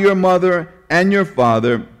 Honor your mother and your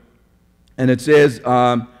father.'" And it says,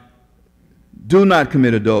 "Do not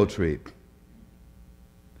commit adultery."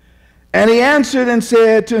 And he answered and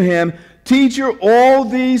said to him, "Teacher, all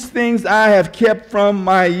these things I have kept from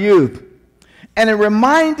my youth." And it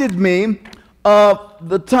reminded me of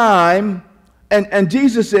the time, and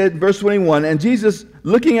Jesus said, verse 21, and Jesus,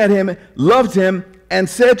 looking at him, loved him and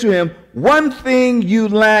said to him, "One thing you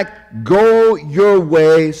lack, go your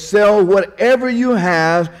way, sell whatever you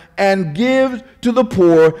have and give to the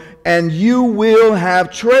poor, and you will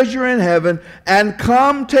have treasure in heaven, and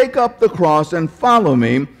come take up the cross and follow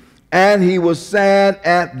me." And he was sad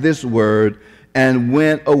at this word and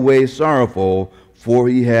went away sorrowful, for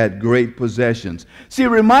he had great possessions. See, it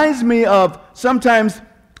reminds me of sometimes,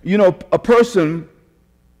 a person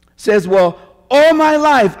says, "Well, all my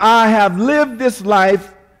life I have lived this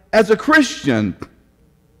life as a Christian,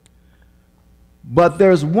 but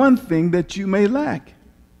there's one thing that you may lack."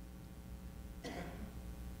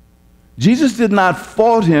 Jesus did not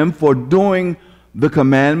fault him for doing the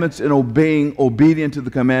commandments and being obedient to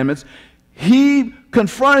the commandments. He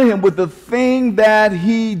confronted him with the thing that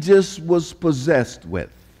he just was possessed with.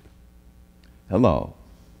 Hello.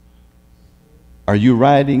 Are you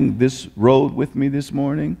riding this road with me this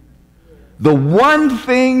morning? The one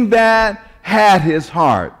thing that had his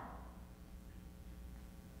heart.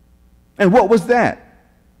 And what was that?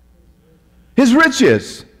 His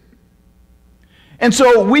riches. And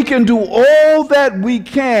so we can do all that we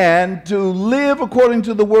can to live according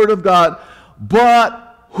to the Word of God,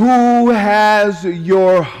 but who has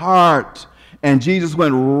your heart? And Jesus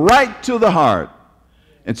went right to the heart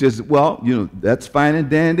and says, "Well, that's fine and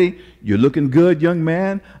dandy. You're looking good, young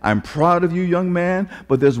man. I'm proud of you, young man.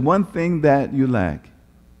 But there's one thing that you lack.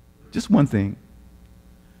 Just one thing.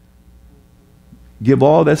 Give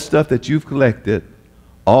all that stuff that you've collected,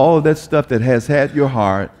 all that stuff that has had your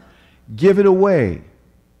heart, give it away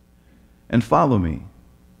and follow me."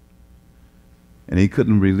 And he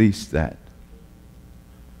couldn't release that.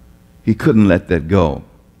 He couldn't let that go.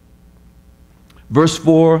 Verse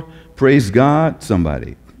 4, praise God,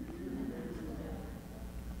 somebody.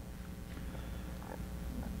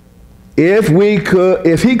 If he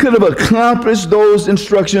could have accomplished those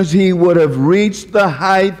instructions, he would have reached the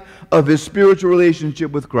height of his spiritual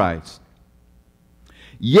relationship with Christ.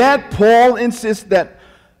 Yet Paul insists that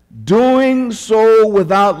doing so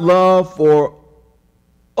without love for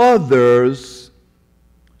others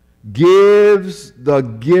gives the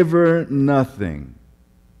giver nothing.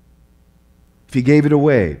 If he gave it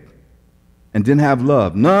away and didn't have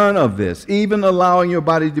love, none of this, even allowing your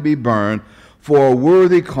body to be burned for a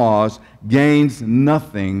worthy cause, gains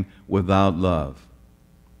nothing without love.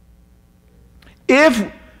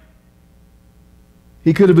 If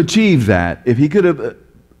he could have achieved that, if he could have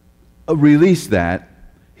released that,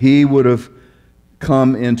 he would have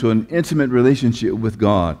come into an intimate relationship with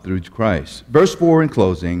God through Christ. Verse 4 in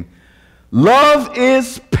closing, love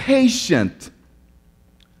is patient.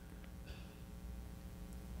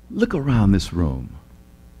 Look around this room.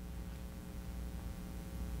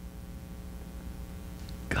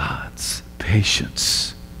 God's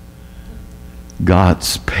patience.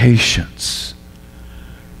 God's patience.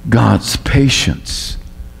 God's patience.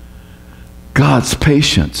 God's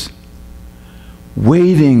patience.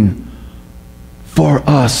 Waiting for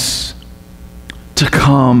us to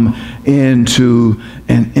come into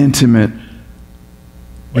an intimate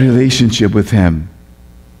relationship with Him.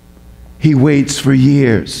 He waits for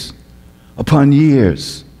years upon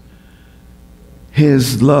years.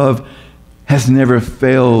 His love has never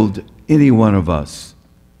failed any one of us.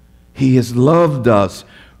 He has loved us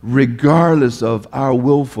regardless of our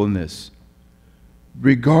willfulness,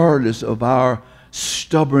 regardless of our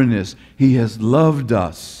stubbornness. He has loved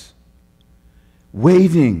us,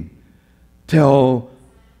 waiting till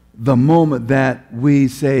the moment that we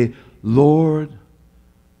say, Lord,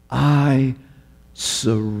 I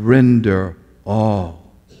surrender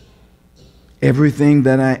all. Everything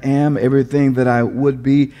that I am, everything that I would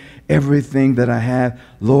be, everything that I have,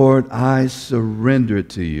 Lord, I surrender it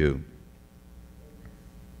to you.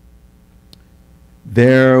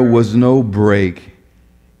 There was no break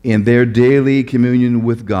in their daily communion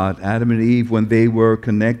with God. Adam and Eve, when they were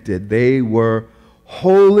connected, they were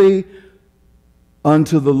holy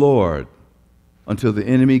unto the Lord until the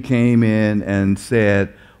enemy came in and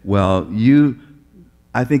said, well,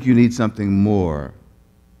 I think you need something more.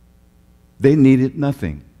 They needed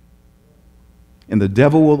nothing. And the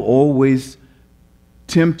devil will always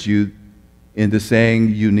tempt you into saying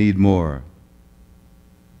you need more.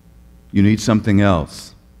 You need something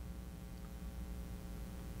else.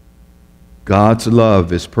 God's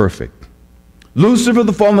love is perfect. Lucifer,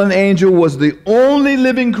 the fallen angel, was the only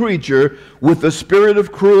living creature with the spirit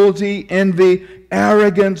of cruelty, envy,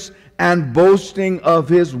 arrogance, and boasting of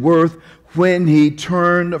his worth when he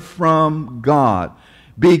turned from God.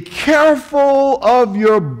 Be careful of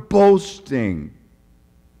your boasting.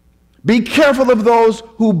 Be careful of those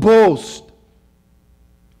who boast,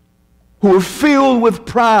 who are filled with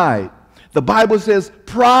pride. The Bible says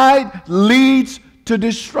pride leads to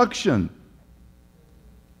destruction,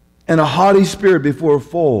 and a haughty spirit before a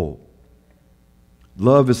fall.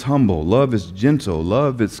 Love is humble. Love is gentle.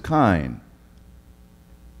 Love is kind.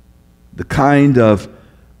 The kind of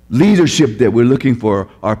leadership that we're looking for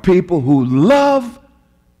are people who love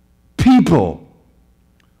people,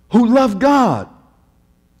 who love God,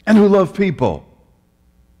 and who love people.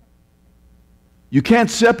 You can't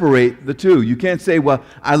separate the two. You can't say, well,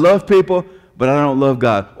 I love people, but I don't love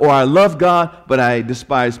God. Or I love God, but I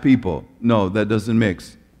despise people. No, that doesn't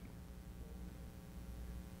mix.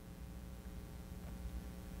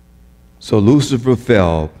 So Lucifer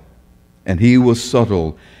fell, and he was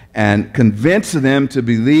subtle, and convinced them to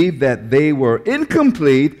believe that they were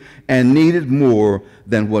incomplete and needed more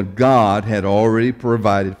than what God had already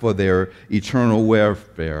provided for their eternal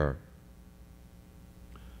welfare.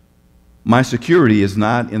 My security is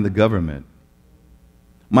not in the government.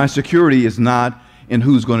 My security is not in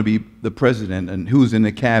who's going to be the president and who's in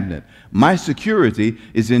the cabinet. My security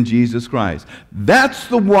is in Jesus Christ. That's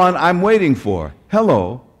the one I'm waiting for.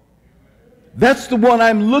 Hello. That's the one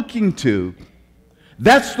I'm looking to.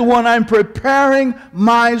 That's the one I'm preparing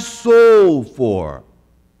my soul for.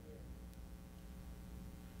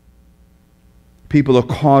 People are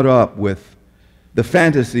caught up with the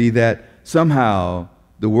fantasy that somehow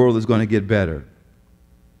the world is going to get better.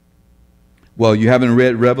 Well, you haven't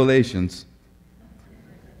read Revelations.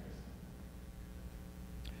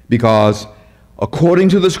 Because according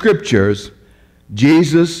to the scriptures,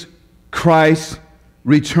 Jesus Christ's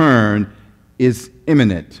return is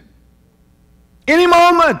imminent. Any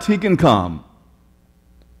moment he can come.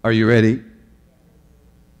 Are you ready?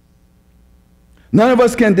 None of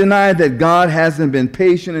us can deny that God hasn't been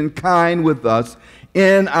patient and kind with us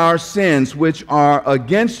in our sins, which are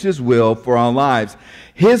against his will for our lives.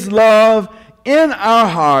 His love in our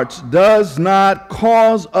hearts does not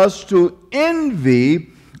cause us to envy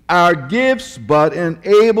our gifts, but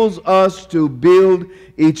enables us to build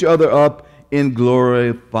each other up in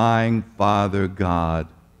glorifying Father God.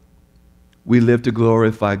 We live to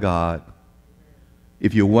glorify God.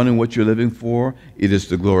 If you're wondering what you're living for, it is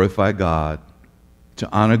to glorify God, to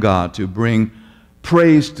honor God, to bring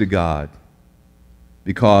praise to God,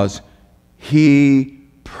 because he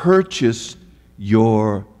purchased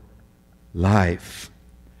your life,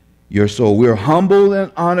 your soul. We're humbled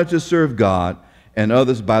and honored to serve God and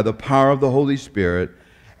others by the power of the Holy Spirit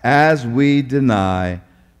as we deny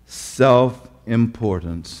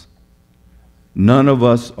self-importance. None of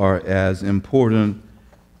us are as important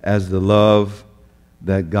as the love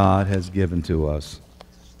that God has given to us.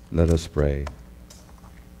 Let us pray.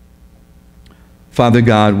 Father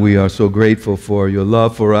God, we are so grateful for your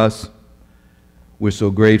love for us. We're so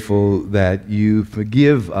grateful that you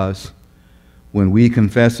forgive us when we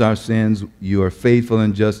confess our sins. You are faithful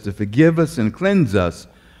and just to forgive us and cleanse us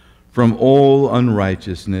from all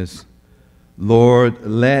unrighteousness. Lord,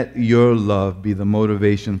 let your love be the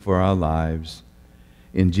motivation for our lives.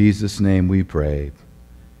 In Jesus' name we pray.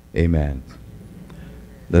 Amen.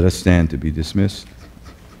 Let us stand to be dismissed.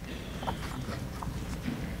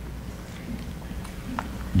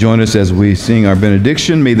 Join us as we sing our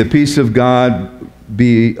benediction. May the peace of God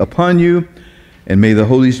be upon you, and may the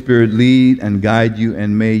Holy Spirit lead and guide you,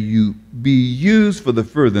 and may you be used for the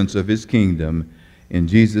furtherance of his kingdom. In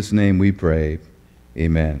Jesus' name we pray.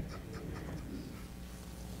 Amen.